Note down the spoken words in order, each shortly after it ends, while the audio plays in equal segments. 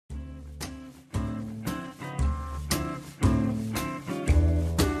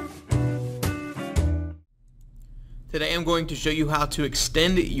Today I'm going to show you how to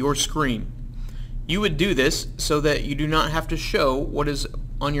extend your screen. You would do this so that you do not have to show what is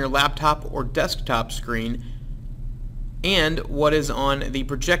on your laptop or desktop screen and what is on the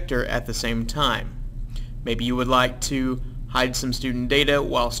projector at the same time. Maybe you would like to hide some student data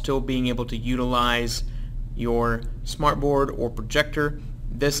while still being able to utilize your smartboard or projector.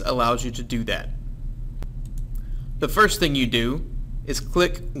 This allows you to do that. The first thing you do is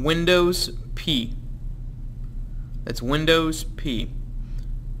click Windows P. That's Windows P.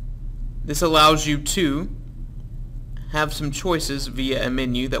 This allows you to have some choices via a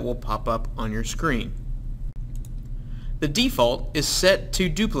menu that will pop up on your screen. The default is set to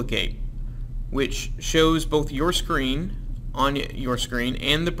duplicate, which shows both your screen on your screen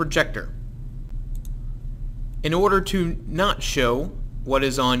and the projector. In order to not show what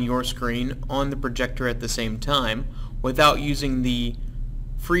is on your screen on the projector at the same time without using the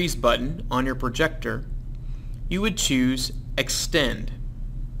freeze button on your projector, you would choose Extend.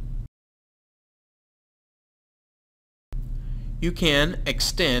 You can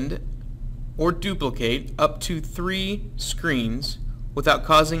extend or duplicate up to 3 screens without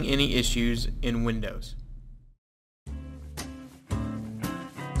causing any issues in Windows.